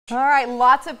All right,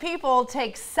 lots of people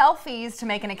take selfies to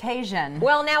make an occasion.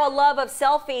 Well, now a love of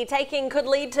selfie taking could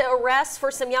lead to arrests for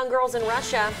some young girls in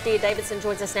Russia. Dia Davidson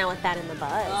joins us now with that in the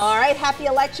buzz. All right, happy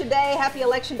election day. Happy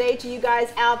election day to you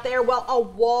guys out there. Well, a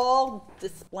wall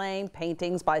displaying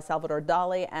paintings by Salvador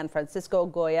Dali and Francisco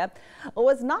Goya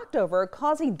was knocked over,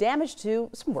 causing damage to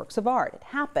some works of art. It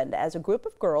happened as a group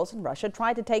of girls in Russia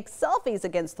tried to take selfies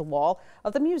against the wall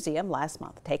of the museum last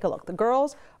month. Take a look. The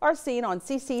girls are seen on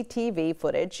CCTV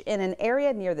footage in an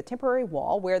area near the temporary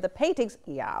wall where the paintings,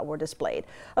 were displayed.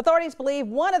 Authorities believe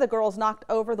one of the girls knocked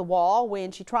over the wall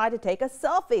when she tried to take a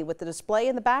selfie with the display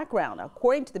in the background.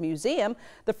 According to the museum,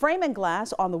 the frame and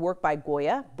glass on the work by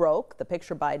Goya broke. The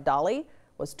picture by Dali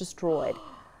was destroyed.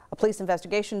 A police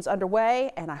investigation is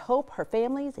underway, and I hope her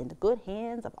family's in the good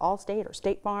hands of Allstate or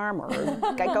State Farm or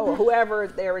Geico or whoever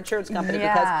their insurance company,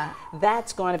 because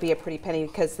that's going to be a pretty penny,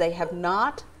 because they have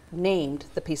not named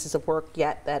the pieces of work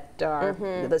yet that are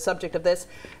the subject of this,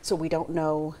 so we don't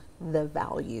know the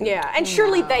value. Yeah, and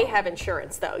surely they have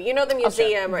insurance, though. You know, the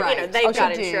museum, or, you know, they've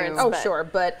got insurance. Oh, sure,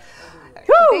 but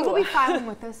they will be filing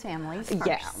with those families first.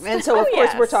 Yeah, and so of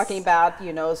course we're talking about,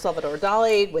 you know, Salvador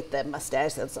Dali with the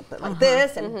mustache and something like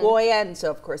this, and Goya, and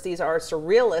so of course these are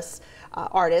surrealist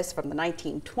artists from the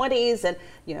 1920s, and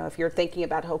you know, if you're thinking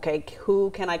about, okay, who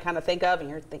can I kind of think of, and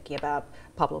you're thinking about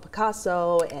Pablo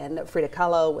Picasso and Frida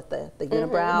Kahlo with the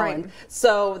unibrow, and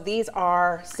so these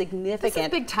are significant. This is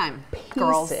big time pieces.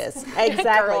 Girls.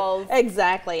 Exactly,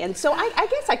 exactly, and so I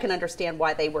guess I can understand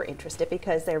why they were interested,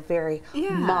 because they're very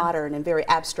modern and very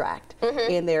abstract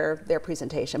in their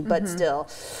presentation, but still.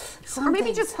 Or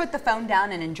maybe just put the phone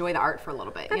down and enjoy the art for a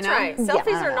little bit. That's you know? right.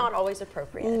 Selfies are not always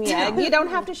appropriate. Yeah, you don't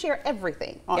have to share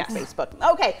everything on Facebook.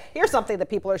 Okay, here's something that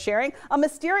people are sharing. A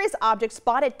mysterious object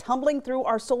spotted tumbling through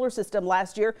our solar system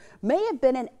last year may have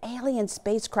been an alien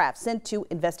spacecraft sent to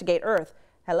investigate Earth.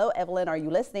 Hello, Evelyn, are you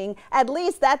listening? At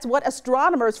least that's what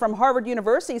astronomers from Harvard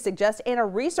University suggest in a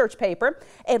research paper.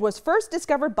 It was first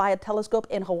discovered by a telescope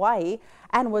in Hawaii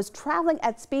and was traveling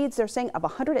at speeds, they're saying, of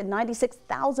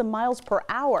 196,000 miles per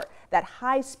hour. That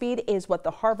high speed is what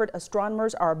the Harvard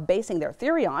astronomers are basing their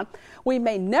theory on. We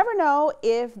may never know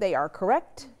if they are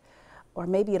correct, or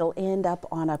maybe it'll end up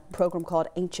on a program called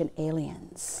Ancient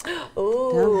Aliens.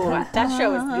 Ooh, that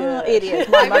show is good. It is.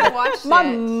 My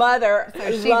mother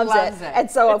loves it.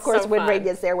 And so, of course, when Ray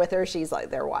gets there with her, she's like,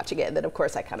 they're watching it. And then, of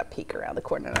course, I kind of peek around the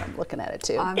corner and I'm looking at it,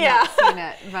 too. I've not seen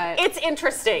it, but it's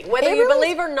interesting. Whether you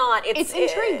believe or not, it's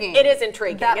intriguing. It is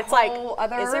intriguing. It's like,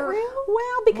 is it real?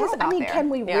 Well, because, I mean, can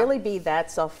we really be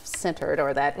that self-centered,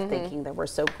 or that thinking that we're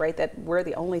so great that we're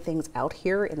the only things out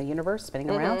here in the universe spinning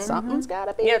around? Something's got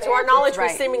to be. Yeah, to our knowledge, we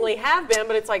seemingly have been,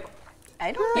 but it's like,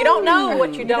 you don't know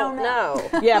what you don't know.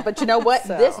 Yeah, but you know what?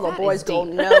 This little boy's going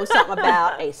to know something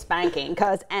about a spanking,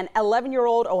 because an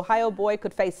 11-year-old Ohio boy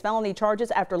could face felony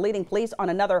charges after leading police on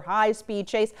another high-speed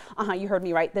chase. You heard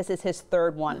me right. This is his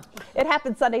third one. It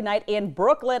happened Sunday night in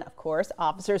Brooklyn. Of course,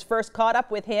 officers first caught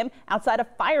up with him outside a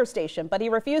fire station, but he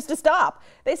refused to stop.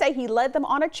 They say he led them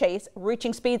on a chase,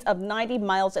 reaching speeds of 90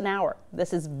 miles an hour.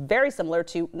 This is very similar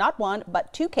to not one,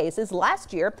 but two cases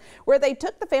last year where they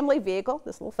took the family vehicle,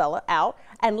 this little fella, out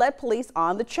and led police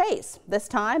on the chase. This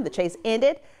time, the chase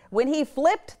ended when he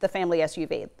flipped the family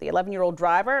SUV. The 11-year-old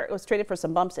driver was treated for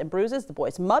some bumps and bruises. The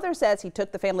boy's mother says he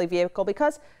took the family vehicle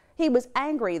because he was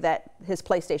angry that his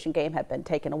PlayStation game had been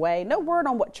taken away. No word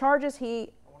on what charges he,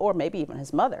 or maybe even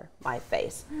his mother, might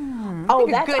face. Oh,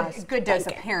 that's a good dose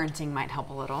of parenting might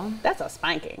help a little. That's a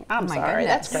spanking. I'm Goodness. sorry.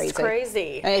 That's crazy. It's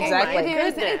crazy. Exactly.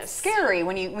 It is. It's scary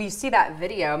when you see that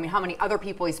video. I mean, how many other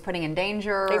people he's putting in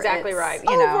danger. Exactly right.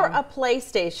 Over a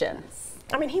PlayStation.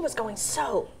 I mean, he was going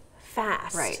so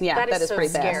fast. Right. Yeah, that is so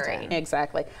pretty scary. Fast.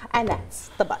 Exactly. And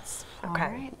that's the buzz. Okay.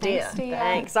 All right. Thanks, Dia.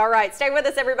 Thanks. All right. Stay with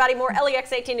us, everybody. More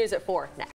LEX 18 News at 4 next.